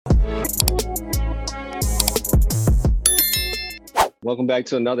Welcome back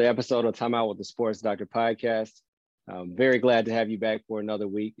to another episode of Time Out with the Sports Doctor podcast. I'm very glad to have you back for another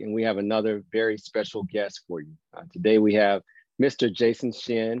week, and we have another very special guest for you. Today we have Mr. Jason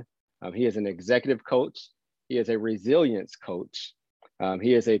Shin. He is an executive coach. He is a resilience coach.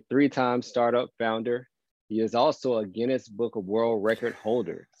 He is a three-time startup founder. He is also a Guinness Book of World Record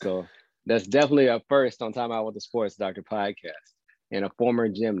holder. So that's definitely a first on Time Out with the Sports Doctor podcast, and a former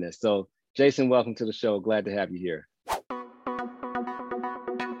gymnast. So Jason, welcome to the show. Glad to have you here.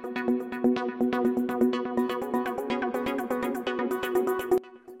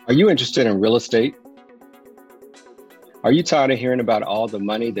 Are you interested in real estate? Are you tired of hearing about all the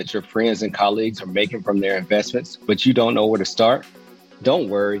money that your friends and colleagues are making from their investments, but you don't know where to start? Don't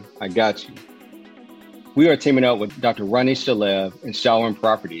worry, I got you. We are teaming up with Dr. Ronnie Shalev and Shawin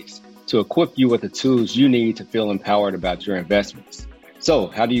Properties to equip you with the tools you need to feel empowered about your investments. So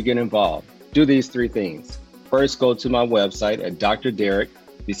how do you get involved? Do these three things. First, go to my website at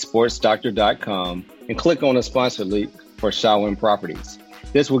drderek.thesportsdoctor.com and click on the sponsor link for Shawin Properties.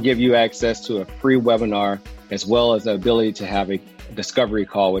 This will give you access to a free webinar as well as the ability to have a discovery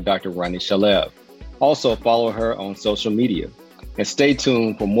call with Dr. Ronnie Shalev. Also follow her on social media and stay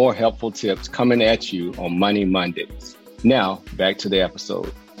tuned for more helpful tips coming at you on Money Mondays. Now, back to the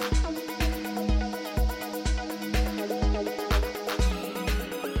episode.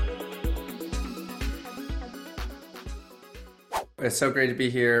 It's so great to be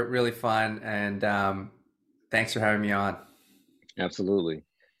here. Really fun. And thanks for having me on. Absolutely.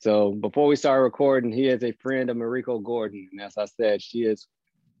 So before we start recording, he is a friend of Mariko Gordon. And as I said, she is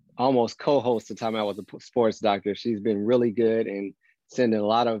almost co-host of Time Out with the Sports Doctor. She's been really good and sending a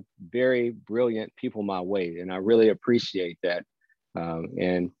lot of very brilliant people my way. And I really appreciate that.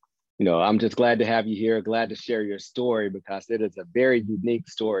 And, you know, I'm just glad to have you here, glad to share your story because it is a very unique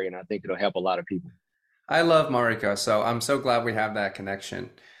story. And I think it'll help a lot of people. I love Mariko, so I'm so glad we have that connection.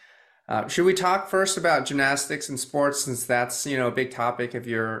 Should we talk first about gymnastics and sports, since that's, you know, a big topic of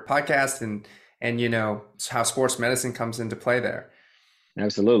your podcast and you know, how sports medicine comes into play there?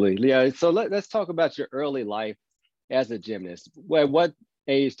 Absolutely. Yeah. So let's talk about your early life as a gymnast. What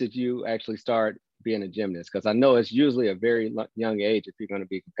age did you actually start being a gymnast? Because I know it's usually a very young age if you're going to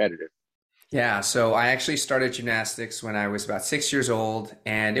be competitive. Yeah, so I actually started gymnastics when I was about 6 years old,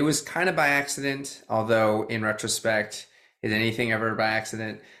 and it was kind of by accident, although in retrospect, is anything ever by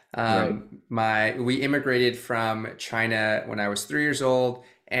accident? Right. We immigrated from China when I was 3 years old,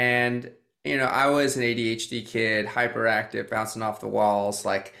 and you know, I was an ADHD kid, hyperactive, bouncing off the walls,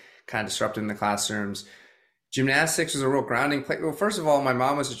 like kind of disrupting the classrooms. Gymnastics was a real grounding place. Well, first of all, my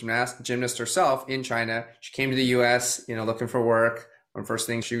mom was a gymnast herself in China. She came to the US, you know, looking for work. When first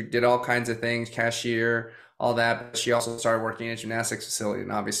thing, she did all kinds of things, cashier, all that. But she also started working in a gymnastics facility.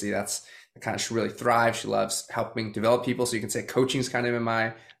 And obviously that's the kind of, she really thrives. She loves helping develop people. So you can say coaching's kind of in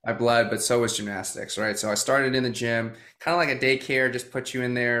my blood, but so is gymnastics, right? So I started in the gym, kind of like a daycare, just put you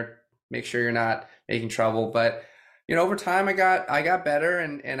in there, make sure you're not making trouble. But, you know, over time I got better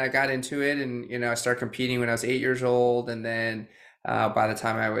and I got into it. And, you know, I started competing when I was 8 years old. And then by the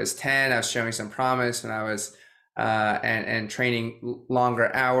time I was 10, I was showing some promise when I was and training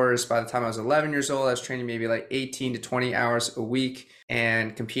longer hours. By the time I was 11 years old, I was training maybe like 18 to 20 hours a week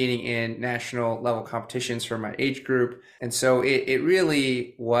and competing in national level competitions for my age group. And so it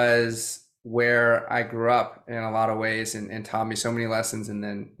really was where I grew up in a lot of ways and taught me so many lessons. And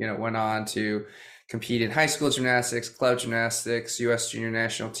then, you know, went on to compete in high school gymnastics, club gymnastics, US junior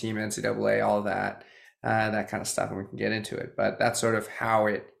national team, NCAA, all of that. That kind of stuff, and we can get into it. But that's sort of how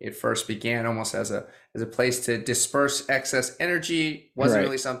it first began, almost as a place to disperse excess energy. Wasn't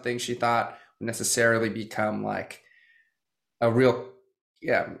really something she thought would necessarily become like a real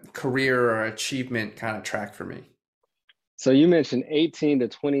career or achievement kind of track for me. So you mentioned 18 to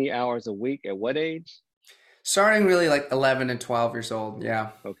 20 hours a week. At what age? Starting really like 11 and 12 years old. Yeah.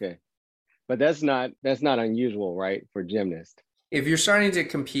 Okay. But that's not unusual, right, for gymnasts? If you're starting to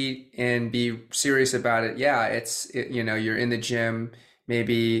compete and be serious about it, yeah, you know, you're in the gym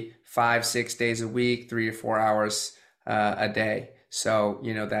maybe 5-6 days a week, 3 to 4 hours a day. So,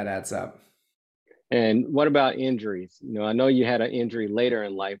 you know, that adds up. And what about injuries? You know, I know you had an injury later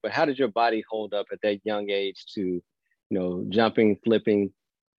in life, but how did your body hold up at that young age to, you know, jumping, flipping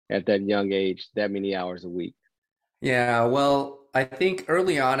at that young age, that many hours a week? Yeah, well, I think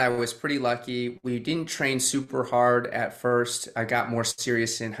early on I was pretty lucky. We didn't train super hard at first. I got more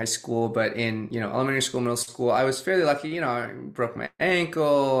serious in high school, but in, you know, elementary school, middle school, I was fairly lucky. You know, I broke my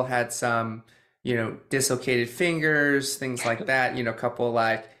ankle, had some, you know, dislocated fingers, things like that. You know, a couple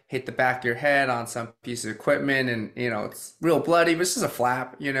like hit the back of your head on some piece of equipment and, you know, it's real bloody, but it's just a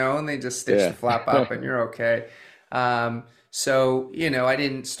flap, you know, and they just stitch the flap up and you're okay. So, I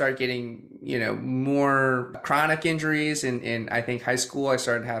didn't start getting, more chronic injuries. In I think high school, I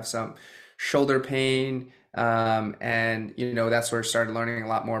started to have some shoulder pain. And, that's where I started learning a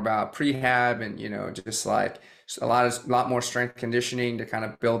lot more about prehab and, just like a lot more strength conditioning to kind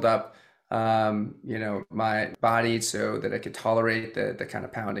of build up, my body so that I could tolerate the kind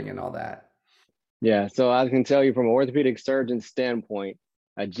of pounding and all that. Yeah, so I can tell you from an orthopedic surgeon standpoint,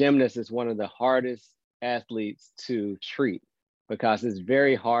 a gymnast is one of the hardest athletes to treat because it's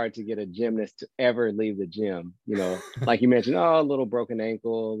very hard to get a gymnast to ever leave the gym. Like you mentioned, oh, a little broken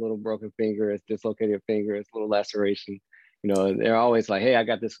ankle, a little broken finger, it's dislocated finger, it's a little laceration. They're always like, hey, I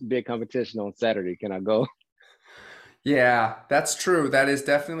got this big competition on Saturday. Can I go? Yeah, that's true. That is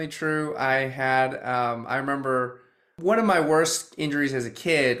definitely true. I remember one of my worst injuries as a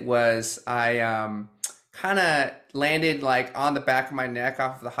kid was I kind of landed like on the back of my neck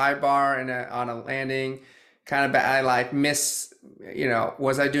off of the high bar and on a landing. I like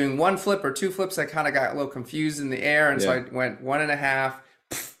was I doing one flip or two flips? I kind of got a little confused in the air. And so Yeah. I went one and a half,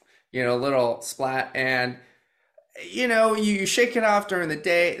 little splat. And you shake it off during the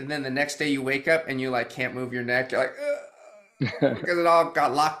day, and then the next day you wake up and you like can't move your neck. You're like, ugh, because it all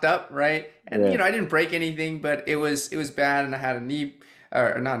got locked up, right? And Yeah. I didn't break anything, but it was bad, and I had a knee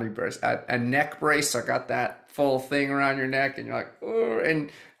or not a knee brace, a neck brace. So I got that full thing around your neck, and you're like, oh, and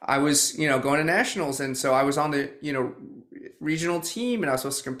I was going to nationals, and so I was on the regional team, and I was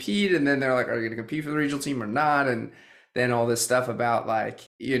supposed to compete, and then they're like, are you going to compete for the regional team or not? And then all this stuff about like,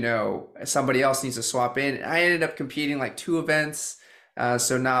 somebody else needs to swap in. I ended up competing like two events,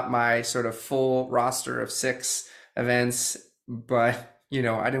 so not my sort of full roster of six events, but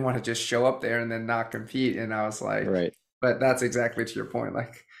I didn't want to just show up there and then not compete. And I was like, Right. but that's exactly to your point.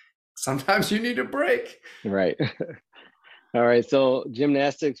 Like sometimes you need a break. Right. All right. So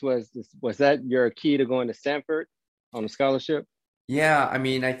gymnastics was that your key to going to Stanford on a scholarship? Yeah, I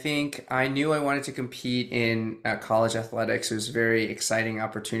mean, I think I knew I wanted to compete in college athletics. It was a very exciting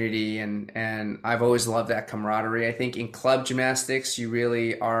opportunity, and I've always loved that camaraderie. I think in club gymnastics, you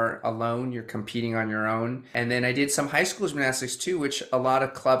really are alone. You're competing on your own. And then I did some high school gymnastics too, which a lot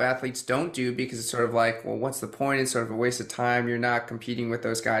of club athletes don't do because it's sort of like, well, what's the point? It's sort of a waste of time. You're not competing with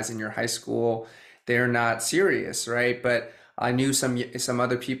those guys in your high school. They're not serious, right? But I knew some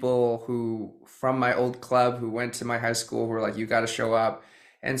other people who from my old club who went to my high school who were like, you got to show up.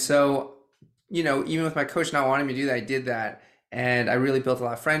 And so, even with my coach not wanting me to do that, I did that. And I really built a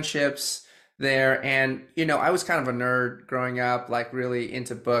lot of friendships there. And, I was kind of a nerd growing up, like really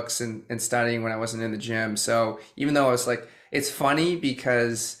into books and studying when I wasn't in the gym. So even though I was like, it's funny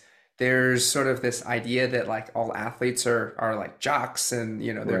because there's sort of this idea that like all athletes are like jocks and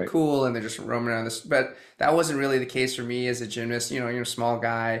they're Right. cool and they're just roaming around this, but that wasn't really the case for me as a gymnast. You're a small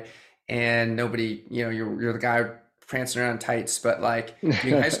guy and nobody, you're the guy prancing around in tights, but like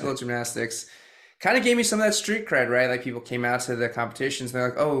doing high school gymnastics kind of gave me some of that street cred, right? Like people came out to the competitions and they're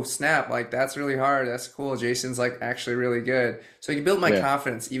like, oh snap, like that's really hard, that's cool, Jason's like actually really good. So you built my Yeah.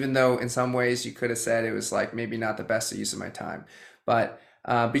 confidence, even though in some ways you could have said it was like maybe not the best use of my time. But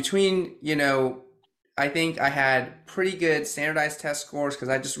between, I think I had pretty good standardized test scores because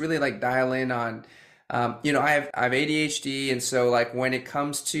I just really like dial in on, I have ADHD, and so like when it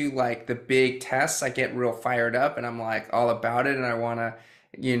comes to like the big tests, I get real fired up and I'm like all about it, and I want to,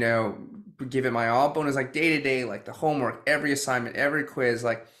 you know, give it my all. But when it's like day to day, like the homework, every assignment, every quiz,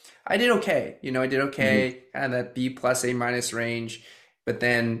 like I did okay. I did Mhm. okay, kind of that B plus A minus range. But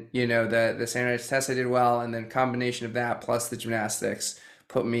then, the standardized test I did well, and then combination of that plus the gymnastics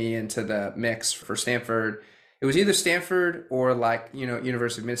put me into the mix for Stanford. It was either Stanford or like,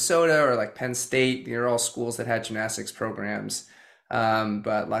 University of Minnesota or like Penn State. They're all schools that had gymnastics programs.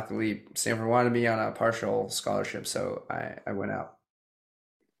 But luckily, Stanford wanted me on a partial scholarship, so I went out.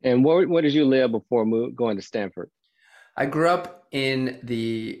 And where did you live before going to Stanford? I grew up in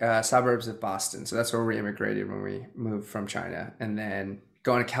the suburbs of Boston, so that's where we immigrated when we moved from China. And then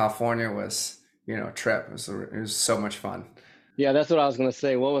going to California was, a trip. It was so much fun. Yeah, that's what I was going to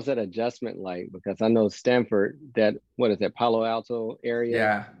say. What was that adjustment like? Because I know Stanford, that what is that, Palo Alto area,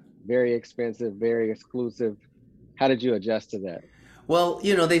 Yeah. very expensive, very exclusive. How did you adjust to that? Well,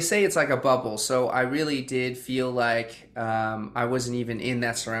 they say it's like a bubble, so I really did feel like I wasn't even in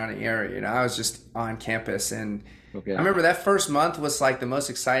that surrounding area. I was just on campus, and I Okay. remember that first month was like the most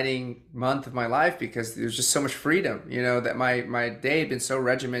exciting month of my life because there's just so much freedom. That my day had been so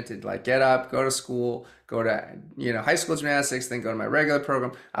regimented, like get up, go to school, go to high school gymnastics, then go to my regular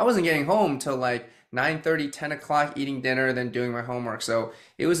program. I wasn't getting home till like 9:30, 10 o'clock, eating dinner, then doing my homework. So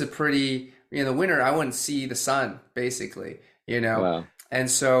it was a pretty, the winter I wouldn't see the sun basically. Wow. And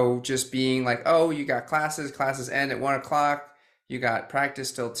so just being like, oh, you got classes end at 1 o'clock. You got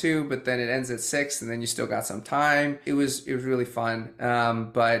practice till 2, but then it ends at 6, and then you still got some time. It was really fun.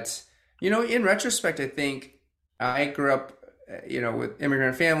 But in retrospect, I think I grew up, with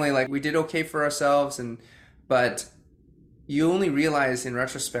immigrant family. Like we did okay for ourselves, but you only realize in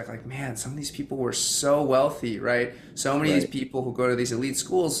retrospect, like, man, some of these people were so wealthy, right? So many of these Right. people who go to these elite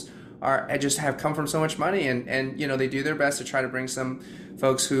schools are just have come from so much money, and they do their best to try to bring some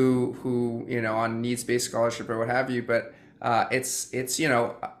folks who on needs based scholarship or what have you, but it's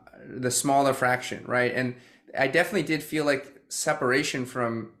the smaller fraction, right? And I definitely did feel like separation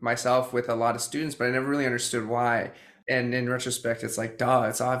from myself with a lot of students, but I never really understood why. And in retrospect, it's like, duh,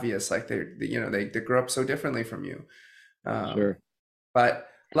 it's obvious. Like they grew up so differently from you. Um, Sure. but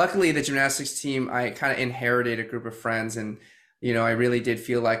luckily, the gymnastics team, I kind of inherited a group of friends, and I really did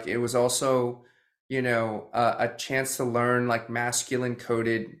feel like it was also, a chance to learn like masculine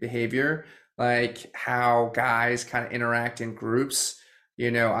coded behavior, like how guys kind of interact in groups.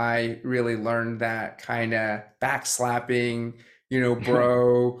 I really learned that kind of backslapping, Yeah.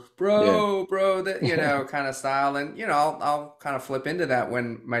 bro, that kind of style, and I'll kind of flip into that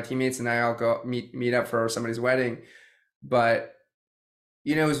when my teammates and I all go meet up for somebody's wedding, but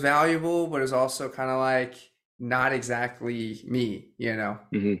it was valuable, but it was also kind of like not exactly me.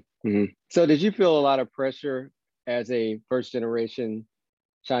 hmm hmm So did you feel a lot of pressure as a first generation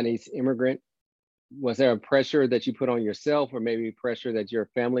Chinese immigrant? Was there a pressure that you put on yourself or maybe pressure that your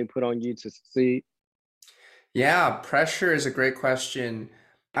family put on you to succeed? Yeah, pressure is a great question.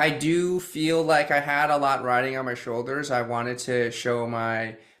 I do feel like I had a lot riding on my shoulders. I wanted to show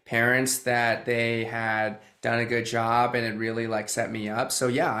my parents that they had done a good job and it really like set me up. So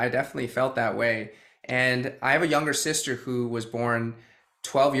yeah, I definitely felt that way. And I have a younger sister who was born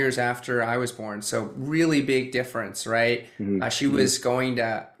 12 years after I was born. So really big difference, right? hmm She hmm was going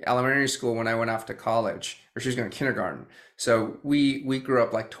to elementary school when I went off to college, or she was going to kindergarten. So we grew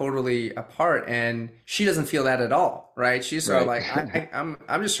up like totally apart, and she doesn't feel that at all, right? She's sort of Right. like I'm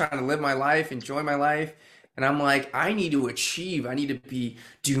just trying to live my life, enjoy my life, and I'm like I need to achieve, I need to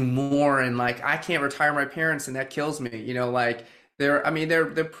do more, and like I can't retire my parents, and that kills me, like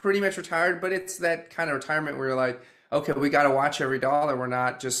they're pretty much retired, but it's that kind of retirement where you're like, okay, we got to watch every dollar, we're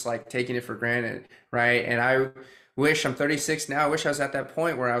not just like taking it for granted, right? And I wish I'm 36 now. I wish I was at that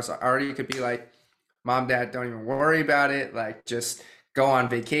point where I was already could be like, mom, dad, don't even worry about it. Like, just go on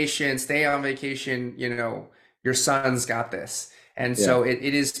vacation, stay on vacation. Your son's got this. And Yeah. so it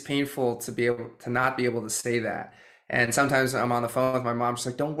is painful to be able to not be able to say that. And sometimes I'm on the phone with my mom. She's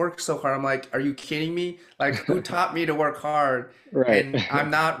like, don't work so hard. I'm like, are you kidding me? Like, who taught me to work hard? Right. And I'm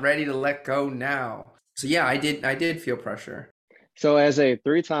not ready to let go now. So yeah, I did feel pressure. So as a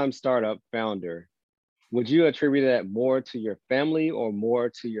three-time startup founder, would you attribute that more to your family or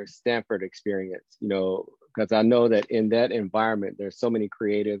more to your Stanford experience? Because I know that in that environment, there's so many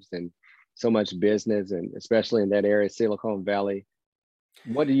creatives and so much business, and especially in that area, Silicon Valley.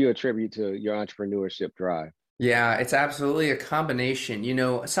 What do you attribute to your entrepreneurship drive? Yeah, it's absolutely a combination.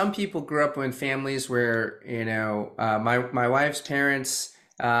 Some people grew up in families where, my wife's parents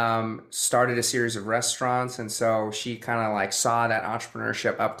started a series of restaurants, and so she kind of like saw that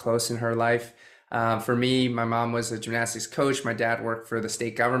entrepreneurship up close in her life. For me, my mom was a gymnastics coach. My dad worked for the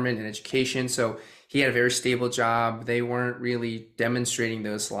state government in education, so he had a very stable job. They weren't really demonstrating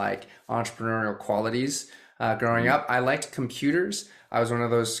those like entrepreneurial qualities. Growing Mhm. up, I liked computers. I was one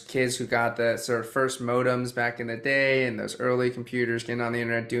of those kids who got the sort of first modems back in the day and those early computers, getting on the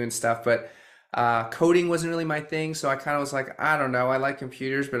internet, doing stuff. But coding wasn't really my thing. So I kind of was like, I don't know. I like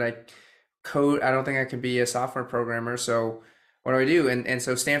computers, but I don't think I can be a software programmer. So what do I do? And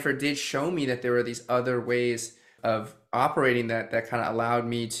so Stanford did show me that there were these other ways of operating that kind of allowed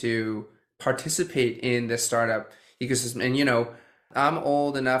me to participate in the startup ecosystem. And I'm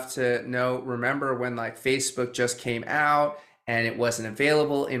old enough to remember when like Facebook just came out and it wasn't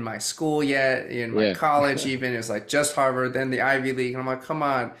available in my school yet, in my Yeah. college even. It was like just Harvard, then the Ivy League. And I'm like, come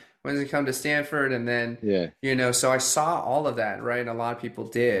on, when does it come to Stanford? And then, Yeah. so I saw all of that, right? And a lot of people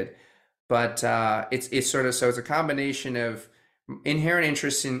did. But it's sort of, so it's a combination of inherent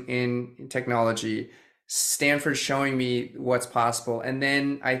interest in technology, Stanford showing me what's possible, and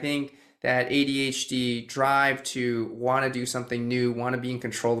then I think that ADHD drive to want to do something new, want to be in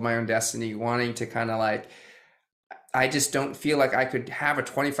control of my own destiny, wanting to kind of like, I just don't feel like I could have a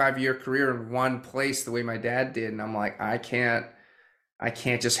 25-year career in one place the way my dad did. And I'm like, I can't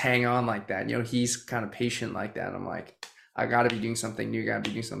just hang on like that. He's kind of patient like that. I'm like, I got to be doing something new, got to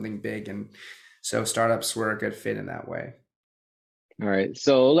be doing something big. And so startups were a good fit in that way. All right.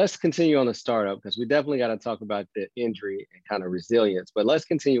 So let's continue on the startup because we definitely got to talk about the injury and kind of resilience. But let's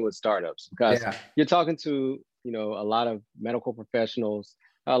continue with startups because Yeah. you're talking to, a lot of medical professionals,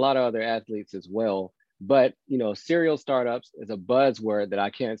 a lot of other athletes as well. But, serial startups is a buzzword that I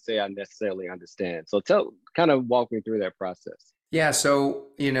can't say I necessarily understand. So kind of walk me through that process. Yeah, so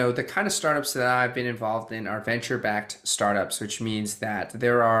the kind of startups that I've been involved in are venture-backed startups, which means that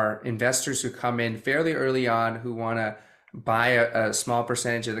there are investors who come in fairly early on who want to buy a small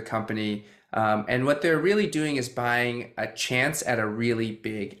percentage of the company. And what they're really doing is buying a chance at a really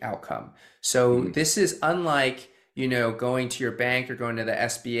big outcome. So Mhm. this is unlike, going to your bank or going to the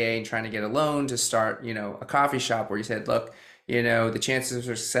SBA and trying to get a loan to start, a coffee shop where you said, look, the chances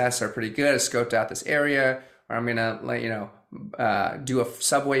of success are pretty good. I scoped out this area, or I'm gonna let do a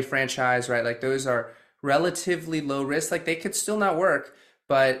Subway franchise, right? Like those are relatively low risk. Like they could still not work,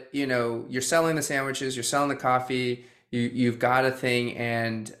 but you're selling the sandwiches, you're selling the coffee, you've got a thing,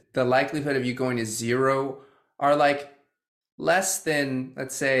 and the likelihood of you going to zero are like less than,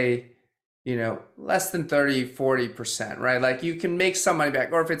 let's say, less than 30-40%, right? Like you can make some money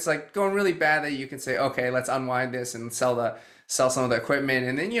back. Or if it's like going really badly, you can say, okay, let's unwind this and sell some of the equipment.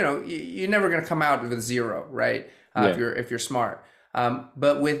 And then, you're never going to come out with zero, right? If Yeah. you're smart.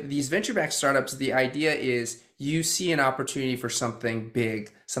 But with these venture-backed startups, the idea is you see an opportunity for something big,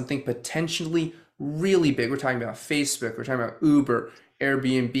 something potentially really big. We're talking about Facebook, we're talking about Uber,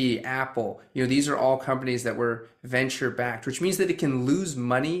 Airbnb, Apple. These are all companies that were venture backed, which means that it can lose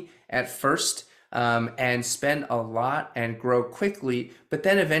money at first, and spend a lot and grow quickly, but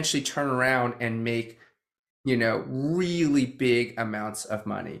then eventually turn around and make really big amounts of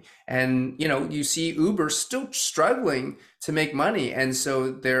money. And, you see Uber still struggling to make money. And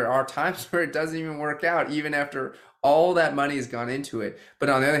so there are times where it doesn't even work out, even after all that money has gone into it. But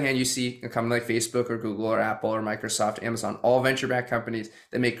on the other hand, you see a company like Facebook or Google or Apple or Microsoft, Amazon, all venture-backed companies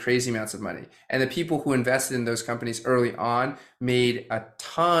that make crazy amounts of money. And the people who invested in those companies early on made a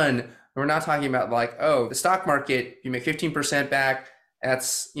ton. We're not talking about like, oh, the stock market, you make 15% back.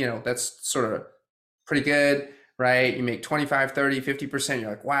 That's sort of pretty good, right? You make 25, 30, 50%.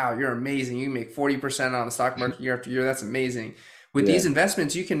 You're like, wow, you're amazing. You make 40% on the stock market year after year. That's amazing. With these Yeah.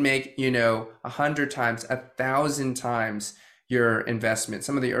 investments, you can make, 100 times, 1,000 times your investment.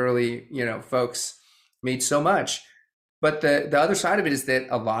 Some of the early, folks made so much. But the other side of it is that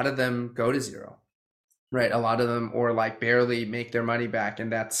a lot of them go to zero, right? A lot of them or like barely make their money back. And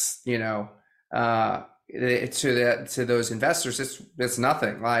that's, to those investors, it's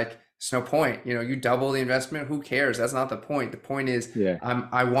nothing. Like it's no point. You double the investment. Who cares? That's not the point. The point is, Yeah.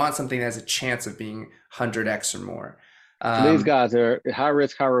 I want something that has a chance of being 100x or more. So these Um, guys are high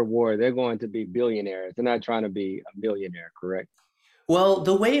risk, high reward. They're going to be billionaires. They're not trying to be a millionaire, correct? well,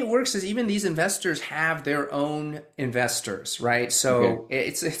 the way it works is even these investors have their own investors, right? Okay. So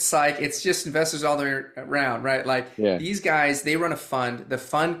it's like it's just investors all the way around, right? Like Yeah. these guys, they run a fund. The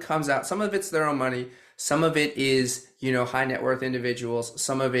fund comes out. Some of it's their own money. Some of it is, high net worth individuals.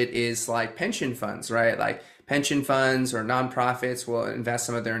 Some of it is like pension funds, right? Like pension funds or nonprofits will invest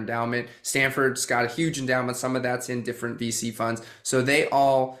some of their endowment. Stanford's got a huge endowment. Some of that's in different VC funds. So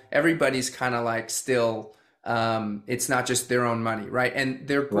everybody's kind of like still, it's not just their own money, right? And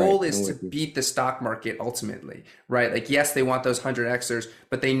their Right. goal I'm is to with you. beat the stock market ultimately, right? Like, yes, they want those 100xers,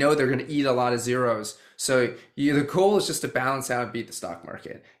 but they know they're going to eat a lot of zeros. So the goal is just to balance out and beat the stock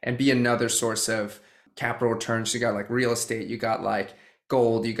market and be another source of capital returns. You got like real estate, you got like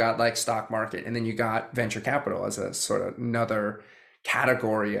gold, you got like stock market, and then you got venture capital as a sort of another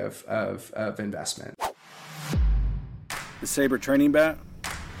category of investment. The Sabre training bat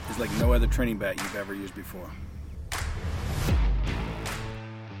is like no other training bat you've ever used before.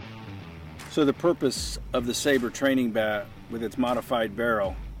 So the purpose of the Sabre training bat with its modified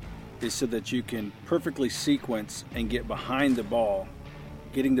barrel is so that you can perfectly sequence and get behind the ball,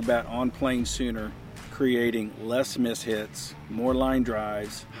 getting the bat on plane sooner, creating less miss hits, more line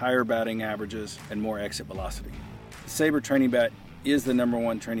drives, higher batting averages, and more exit velocity. The Sabre training bat is the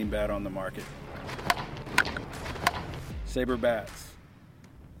 #1 training bat on the market. Sabre bats,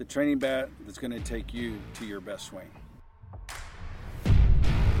 the training bat that's going to take you to your best swing.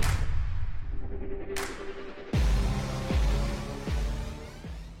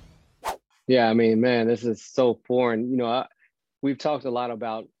 Yeah. I mean, man, this is so foreign. We've talked a lot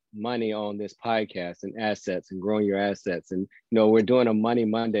about money on this podcast and assets and growing your assets. And, we're doing a Money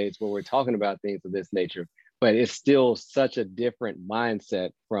Mondays where we're talking about things of this nature, but it's still such a different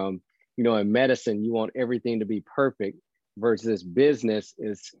mindset from, in medicine, you want everything to be perfect versus business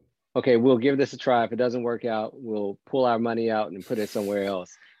is, okay, we'll give this a try. If it doesn't work out, we'll pull our money out and put it somewhere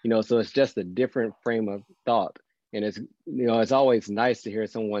else. So it's just a different frame of thought. And it's always nice to hear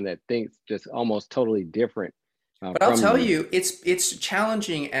someone that thinks just almost totally different But I'll from tell you. you, it's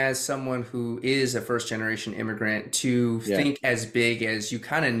challenging as someone who is a first generation immigrant to Yeah, think as big as you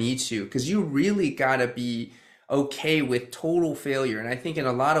kind of need to, because you really got to be okay with total failure. And I think in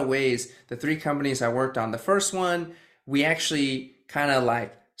a lot of ways, the three companies I worked on, the first one, we actually kind of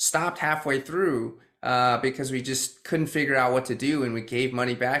like stopped halfway through because we just couldn't figure out what to do, and we gave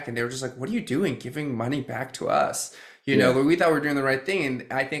money back, and they were just like, "What are you doing, giving money back to us?" You know, yeah, but we thought we were doing the right thing, and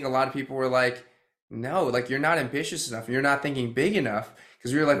I think a lot of people were like, no, like you're not ambitious enough. You're not thinking big enough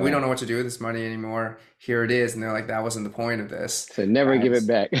because we were like, we don't right. know what to do with this money anymore. Here it is. And they're like, that wasn't the point of this. So never give And it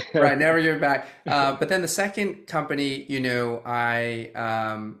back. right, never give it back. But then the second company, I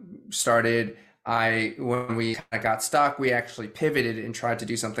started, when we kind of got stuck, we actually pivoted and tried to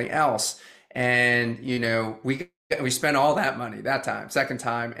do something else. And, we spent all that money that time, second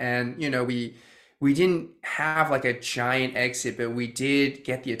time. And, we didn't have like a giant exit, but we did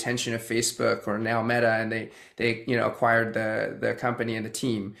get the attention of Facebook, or now Meta, and they acquired the company and the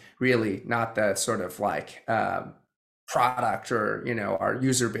team, really, not the sort of like product, or our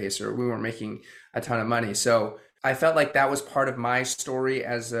user base, or we weren't making a ton of money. So I felt like that was part of my story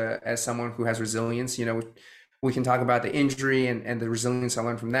as someone who has resilience. We can talk about the injury and the resilience I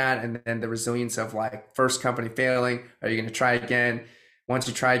learned from that, and then the resilience of like first company failing. Are you going to try again? Once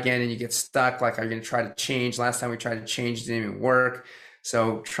you try again and you get stuck, like, are you going to try to change? Last time we tried to change, it didn't even work.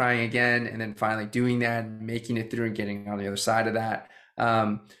 So trying again, and then finally doing that and making it through and getting on the other side of that.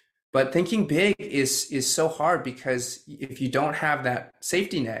 But thinking big is so hard, because if you don't have that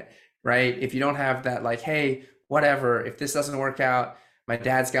safety net, right? If you don't have that, like, hey, whatever, if this doesn't work out, my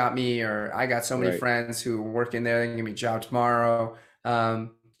dad's got me, or I got so many Right. friends who are working there, they can give me a job tomorrow.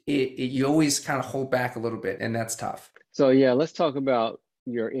 You always kind of hold back a little bit, and that's tough. So yeah, let's talk about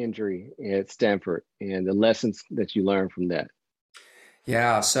your injury at Stanford and the lessons that you learned from that.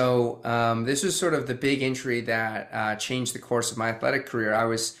 Yeah, so this was sort of the big injury that changed the course of my athletic career. I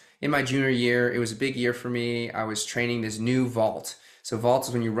was in my junior year. It was a big year for me. I was training this new vault. So vault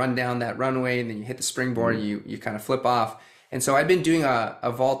is when you run down that runway and then you hit the springboard Mhm. and you kind of flip off. And so I'd been doing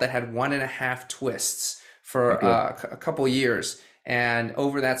a vault that had 1.5 twists for Okay. a couple years. And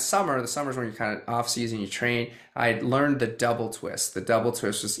over that summer, the summers when you're kind of off season, you train, I learned the double twist. The double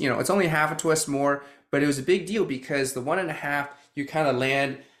twist was, it's only half a twist more, but it was a big deal because the 1.5, you kind of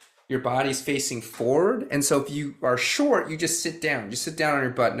land, your body's facing forward. And so if you are short, you just sit down. Just sit down on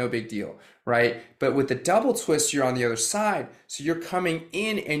your butt, no big deal, right? But with the double twist, you're on the other side. So you're coming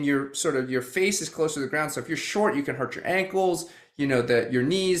in and your face is closer to the ground. So if you're short, you can hurt your ankles, your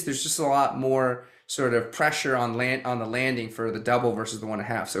knees. There's just a lot more sort of pressure on the landing for the double versus the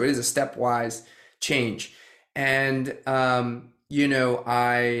 1.5. So it is a stepwise change. And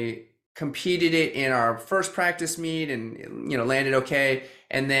I competed it in our first practice meet, and landed okay.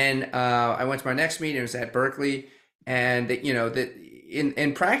 And then I went to my next meet, and it was at Berkeley. And that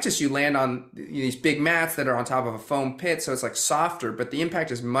in practice you land on these big mats that are on top of a foam pit, so it's like softer, but the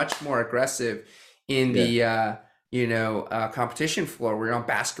impact is much more aggressive in Yeah. the competition floor, where you're on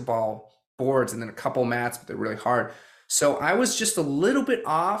basketball boards and then a couple mats, but they're really hard. So I was just a little bit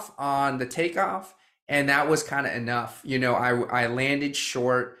off on the takeoff, and that was kind of enough. I landed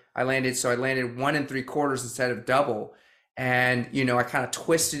short. I landed 1 3/4 instead of double. And, I kind of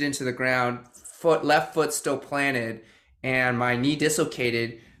twisted into the ground, left foot still planted, and my knee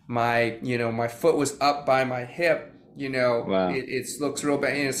dislocated. My foot was up by my hip. Wow. It looks real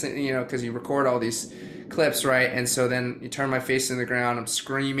bad, because you record all these clips, right? And so then you turn my face in the ground. I'm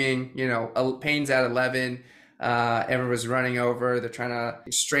screaming, pain's at 11. Everyone's running over. They're trying to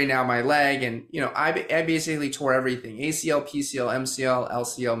straighten out my leg. And, I basically tore everything: ACL, PCL, MCL,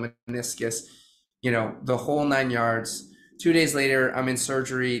 LCL, meniscus, the whole 9 yards. 2 days later, I'm in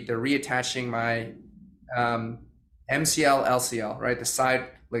surgery. They're reattaching my MCL, LCL, right? The side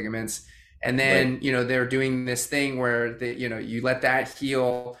ligaments. And Right. then, they're doing this thing where you let that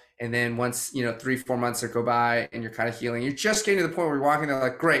heal. And then once, 3 4 months go by and you're kind of healing, you're just getting to the point where you're walking, they're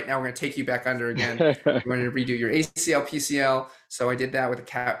like, great, now we're going to take you back under again. We're going to redo your ACL, PCL. So I did that with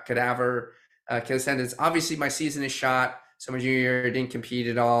a cadaver Achilles tendons. Obviously, my season is shot. So my junior year, I didn't compete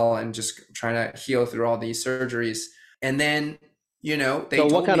at all, and just trying to heal through all these surgeries. And then, they So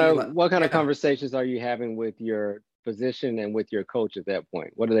told me, what kind of yeah, conversations are you having with your physician and with your coach at that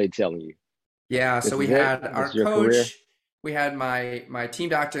point? What are they telling you? yeah. This So we is it? had This our is your career? coach, we had my team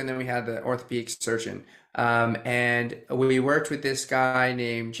doctor, and then we had the orthopedic surgeon. And we worked with this guy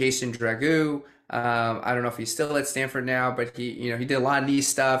named Jason Dragoo. I don't know if he's still at Stanford now, but he did a lot of knee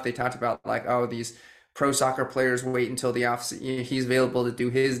stuff. They talked about like, oh, these pro soccer players wait until the off, he's available to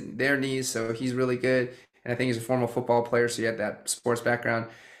do their knees, so he's really good. And I think he's a former football player, so he had that sports background.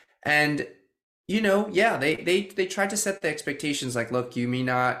 And, yeah, they tried to set the expectations like, look, you may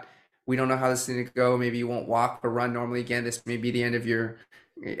not, we don't know how this is going to go. Maybe you won't walk or run normally again. This may be the end of your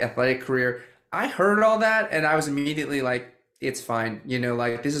athletic career. I heard all that and I was immediately like, it's fine.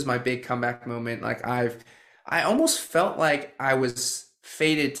 Like this is my big comeback moment. Like I almost felt like I was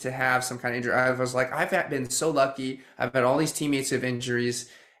fated to have some kind of injury. I was like, I've been so lucky. I've had all these teammates have injuries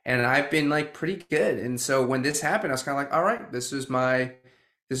and I've been like pretty good. And so when this happened, I was kind of like, all right, this is my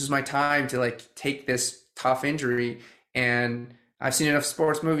time to like take this tough injury. And I've seen enough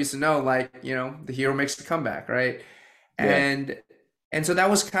sports movies to know like, the hero makes the comeback, right? Yeah. And so that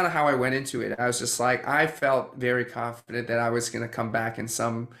was kind of how I went into it. I was just like, I felt very confident that I was going to come back in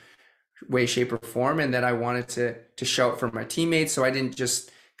some way, shape, or form, and that I wanted to show up for my teammates. So I didn't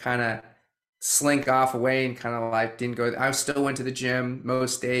just kind of slink off away and kind of like didn't go. I still went to the gym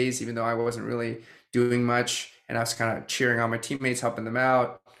most days, even though I wasn't really doing much. And I was kind of cheering on my teammates, helping them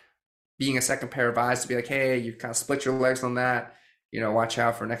out, being a second pair of eyes to be like, hey, you kind of split your legs on that, watch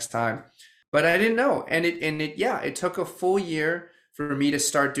out for next time. But I didn't know. And it took a full year for me to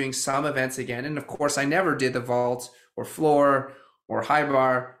start doing some events again. And of course, I never did the vault or floor or high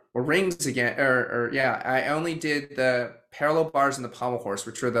bar or rings again. I only did the parallel bars and the pommel horse,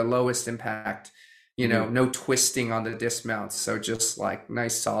 which were the lowest impact, no twisting on the dismounts. So just like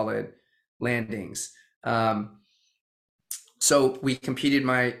nice, solid landings. So we competed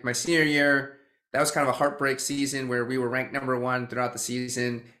my senior year. That was kind of a heartbreak season where we were ranked number one throughout the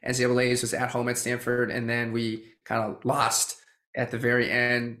season. NCAA's was at home at Stanford, and then we kind of lost at the very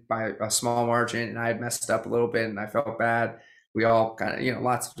end by a small margin, and I had messed up a little bit, and I felt bad. We all kind of,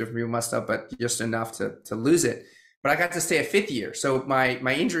 lots of different people messed up, but just enough to lose it. But I got to stay a fifth year. So my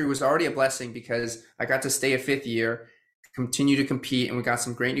injury was already a blessing because I got to stay a fifth year, continue to compete, and we got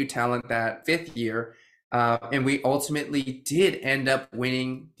some great new talent that fifth year. And we ultimately did end up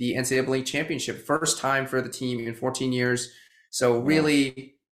winning the NCAA championship, first time for the team in 14 years. So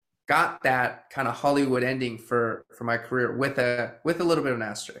really got that kind of Hollywood ending for my career with a little bit of an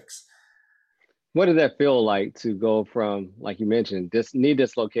asterisk. What did that feel like to go from, like you mentioned, this knee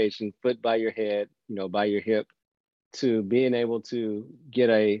dislocation, foot by your head, by your hip, to being able to get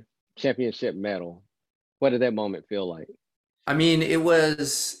a championship medal? What did that moment feel like? I mean, it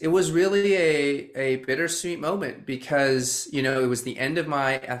was really a bittersweet moment because, it was the end of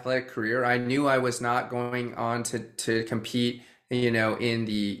my athletic career. I knew I was not going on to compete, in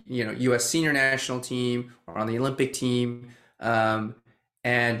the, U.S. senior national team or on the Olympic team.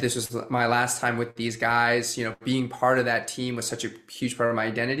 And this was my last time with these guys. Being part of that team was such a huge part of my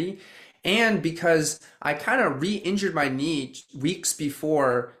identity. And because I kind of re-injured my knee weeks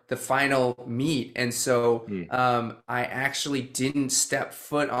before the final meet. And so I actually didn't step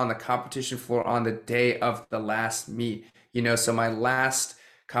foot on the competition floor on the day of the last meet. So my last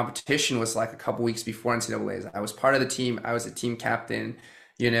competition was like a couple weeks before NCAA's. I was part of the team. I was a team captain,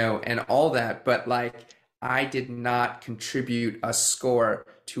 and all that. But like, I did not contribute a score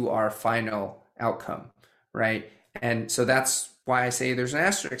to our final outcome, right? And so that's why I say there's an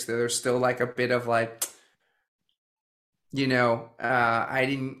asterisk there. There's still like a bit of like, I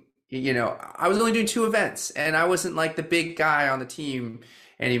didn't, I was only doing 2 events and I wasn't like the big guy on the team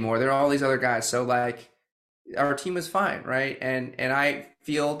anymore. There are all these other guys. So like our team was fine, right? And I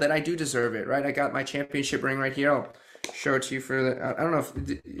feel that I do deserve it, right? I got my championship ring right here. I'll show it to you for the, I don't know if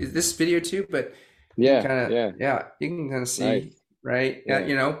is this video too, but yeah, you can kind of see, nice. Right?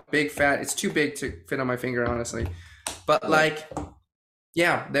 Yeah. Big fat. It's too big to fit on my finger, honestly. But like,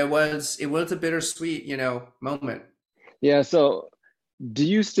 it was a bittersweet, moment. Yeah. So do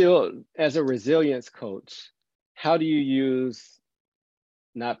you still, as a resilience coach, how do you use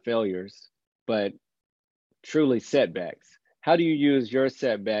not failures, but truly setbacks? How do you use your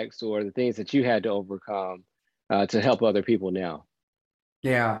setbacks or the things that you had to overcome to help other people now?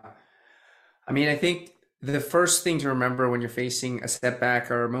 Yeah. I mean, I think the first thing to remember when you're facing a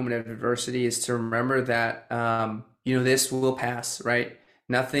setback or a moment of adversity is to remember that, this will pass, right?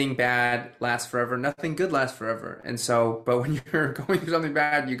 Nothing bad lasts forever. Nothing good lasts forever. And so, but when you're going through something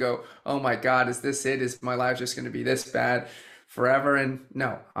bad, you go, oh my God, is this it? Is my life just going to be this bad forever? And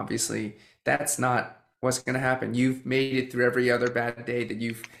no, obviously that's not what's going to happen. You've made it through every other bad day that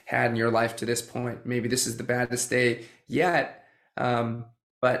you've had in your life to this point. Maybe this is the baddest day yet.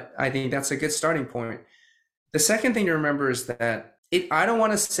 But I think that's a good starting point. The second thing to remember is that I don't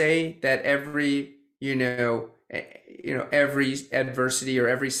want to say that every adversity or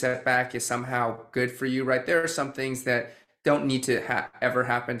every setback is somehow good for you, right? There are some things that don't need to ever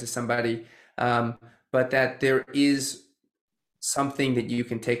happen to somebody, but that there is something that you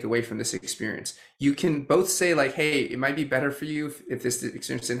can take away from this experience. You can both say like, hey, it might be better for you if this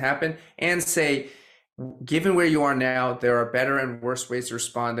experience didn't happen, and say, given where you are now, there are better and worse ways to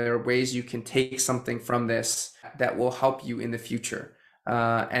respond. There are ways you can take something from this that will help you in the future.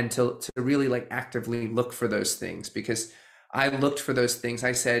 And to really like actively look for those things, because I looked for those things.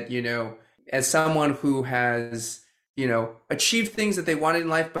 I said, as someone who has, achieved things that they wanted in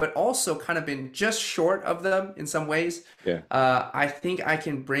life, but also kind of been just short of them in some ways. Yeah. I think I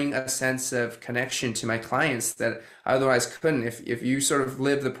can bring a sense of connection to my clients that I otherwise couldn't. If you sort of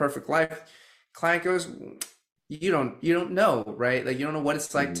live the perfect life, client goes, you don't know, right? Like you don't know what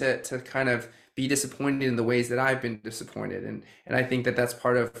it's like to kind of be disappointed in the ways that I've been disappointed. And I think that that's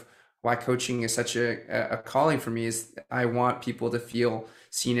part of why coaching is such a calling for me, is I want people to feel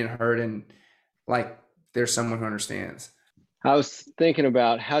seen and heard, and like there's someone who understands. I was thinking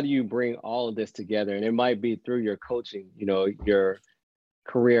about, how do you bring all of this together? And it might be through your coaching, your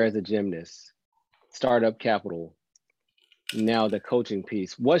career as a gymnast, startup capital, now the coaching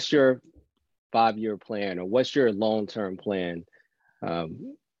piece. What's your 5-year plan, or what's your long-term plan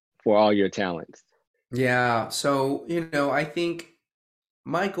for all your talents? Yeah. So, I think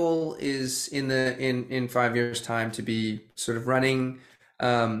my goal is in 5 years time to be sort of running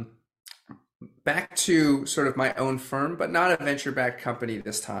back to sort of my own firm, but not a venture-backed company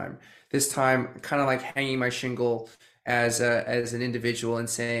this time. This time, kind of like hanging my shingle as an individual and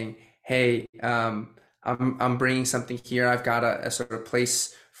saying, hey, I'm bringing something here. I've got a sort of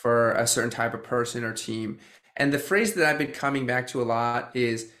place for a certain type of person or team. And the phrase that I've been coming back to a lot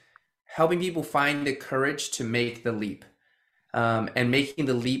is helping people find the courage to make the leap. And making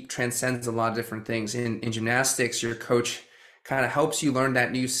the leap transcends a lot of different things. In gymnastics, your coach kind of helps you learn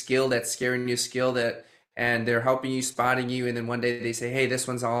that new skill, that scary new skill, and they're helping you, spotting you. And then one day they say, hey, this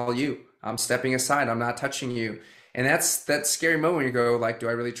one's all you. I'm stepping aside. I'm not touching you. And that's that scary moment when you go like, do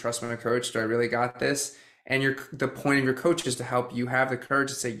I really trust my coach? Do I really got this? And the point of your coach is to help you have the courage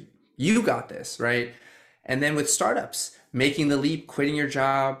to say, you got this, right? And then with startups, making the leap, quitting your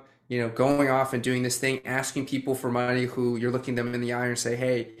job, going off and doing this thing, asking people for money who you're looking them in the eye and say,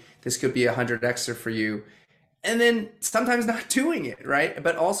 hey, this could be 100 extra for you. And then sometimes not doing it, right?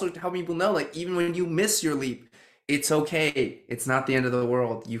 But also helping people know, like, even when you miss your leap, it's okay. It's not the end of the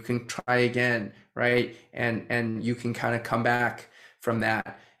world. You can try again, right? And you can kind of come back from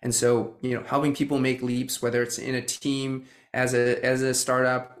that. And so, helping people make leaps, whether it's in a team, as a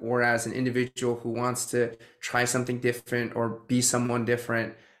startup, or as an individual who wants to try something different or be someone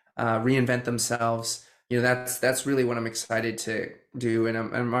different, reinvent themselves. That's really what I'm excited to do, and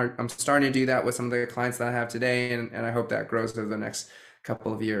I'm starting to do that with some of the clients that I have today, and I hope that grows over the next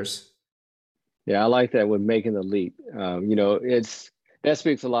couple of years. Yeah, I like that with making the leap. That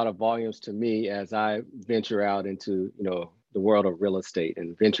speaks a lot of volumes to me as I venture out into the world of real estate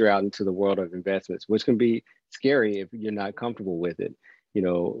and venture out into the world of investments, which can be scary if you're not comfortable with it.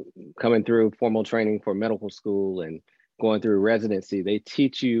 Coming through formal training for medical school and going through residency, they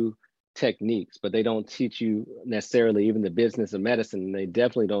teach you techniques, but they don't teach you necessarily even the business of medicine. They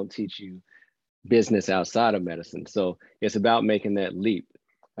definitely don't teach you business outside of medicine. So it's about making that leap.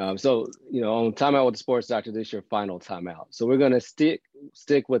 On Time Out with the Sports Doctor, this is your final timeout. So we're going to stick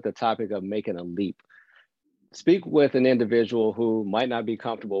with the topic of making a leap. Speak with an individual who might not be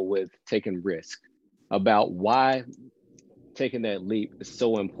comfortable with taking risk about why taking that leap is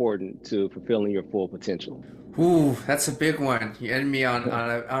so important to fulfilling your full potential. Ooh, that's a big one. You ended me on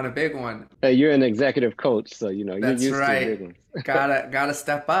a big one. Hey, you're an executive coach, so you're that's used right. to big ones. gotta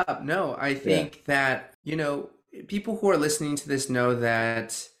step up. No, I think that people who are listening to this know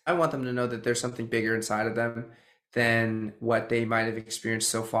that I want them to know that there's something bigger inside of them than what they might have experienced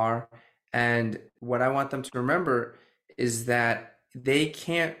so far. And what I want them to remember is that they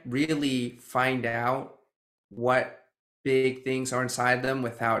can't really find out what big things are inside them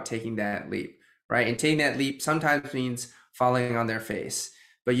without taking that leap, right? And taking that leap sometimes means falling on their face.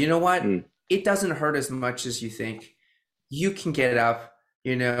 But you know what? It doesn't hurt as much as you think. You can get up.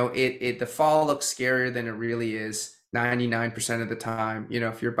 The fall looks scarier than it really is 99% of the time.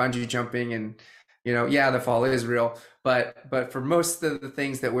 If you're bungee jumping and, the fall is real. But for most of the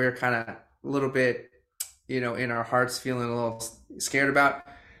things that we're kind of a little bit, in our hearts feeling a little scared about,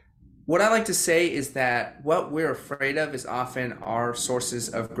 what I like to say is that what we're afraid of is often our sources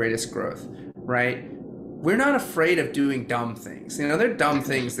of greatest growth, right? We're not afraid of doing dumb things. They're dumb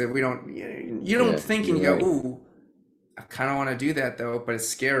things that we don't, you don't think and you go, ooh, I kind of want to do that though, but it's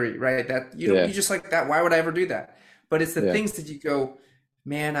scary, right? That you just like that. Why would I ever do that? But it's the things that you go,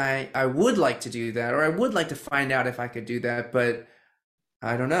 man, I would like to do that, or I would like to find out if I could do that, but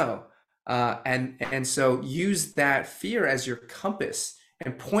I don't know. And so use that fear as your compass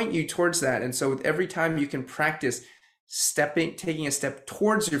and point you towards that. And so every time you can practice taking a step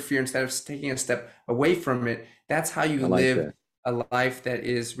towards your fear instead of taking a step away from it, that's how you live a life that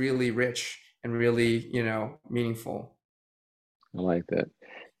is really rich and really, meaningful. I like that.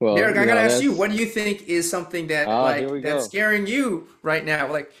 Well, Derek, I gotta ask you, what do you think is something that that's scaring you right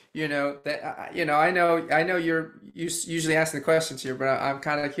now? Like, I know you're usually asking the questions here, but I'm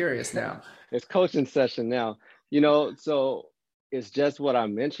kind of curious now. It's coaching session now. So it's just what I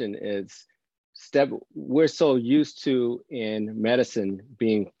mentioned is we're so used to in medicine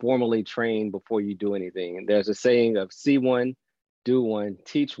being formally trained before you do anything. And there's a saying of see one, do one,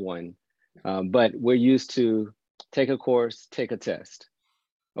 teach one. But we're used to take a course, take a test.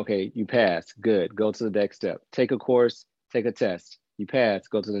 Okay, you pass, good, go to the next step. Take a course, take a test. You pass,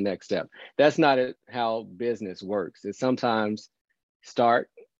 go to the next step. That's not how business works. It's sometimes start,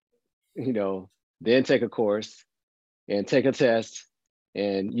 then take a course and take a test,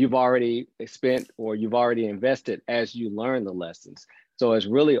 and you've already spent or you've already invested as you learn the lessons. So it's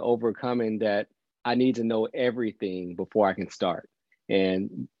really overcoming that I need to know everything before I can start.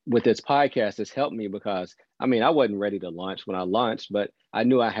 And with this podcast, it's helped me because, I wasn't ready to launch when I launched, but I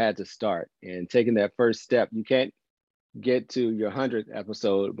knew I had to start. And taking that first step, you can't get to your 100th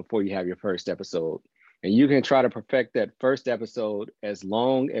episode before you have your first episode. And you can try to perfect that first episode as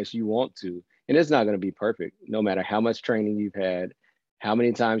long as you want to. And it's not going to be perfect, no matter how much training you've had, how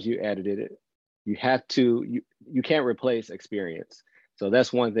many times you edited it. You have to, you can't replace experience. So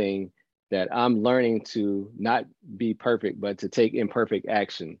that's one thing that I'm learning, to not be perfect, but to take imperfect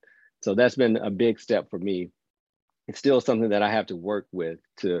action. So that's been a big step for me. It's still something that I have to work with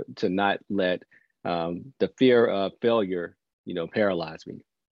to not let the fear of failure, paralyze me.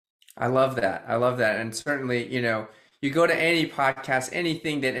 I love that. And certainly, you go to any podcast,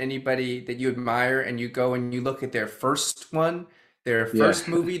 anything that anybody that you admire, and you go and you look at their first one, their first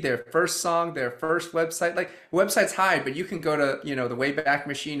movie, their first song, their first website. Like, websites hide, but you can go to, the Wayback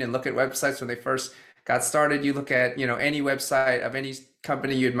Machine and look at websites when they first got started. You look at, any website of any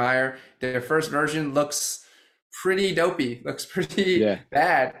company you admire, their first version looks pretty dopey, looks pretty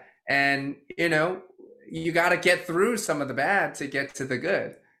bad. And, you got to get through some of the bad to get to the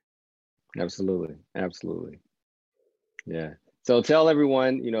good. Absolutely. Yeah. So tell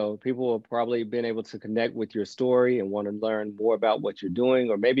everyone, people have probably been able to connect with your story and want to learn more about what you're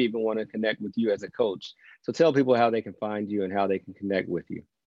doing, or maybe even want to connect with you as a coach. So tell people how they can find you and how they can connect with you.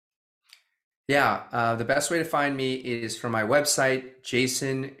 Yeah. The best way to find me is from my website,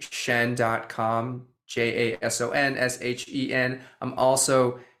 jasonshen.com, JASONSHEN. I'm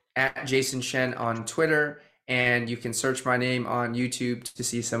also at Jason Shen on Twitter, and you can search my name on YouTube to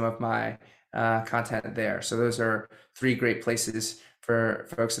see some of my content there. So those are 3 great places for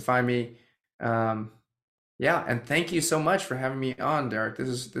folks to find me. And thank you so much for having me on, Derek.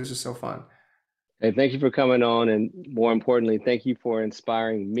 This is so fun. Hey, thank you for coming on, and more importantly, thank you for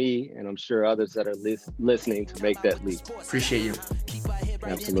inspiring me, and I'm sure others that are listening, to make that leap. Appreciate you.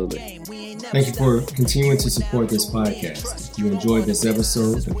 Absolutely. Thank you for continuing to support this podcast. If you enjoyed this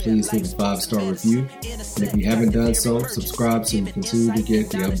episode, then please leave a 5-star review. And if you haven't done so, subscribe so you continue to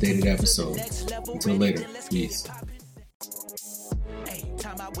get the updated episodes. Until later, peace.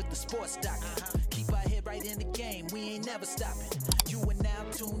 You are now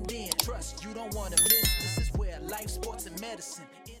tuned in. Trust, you don't want to miss. This is where life, sports, and medicine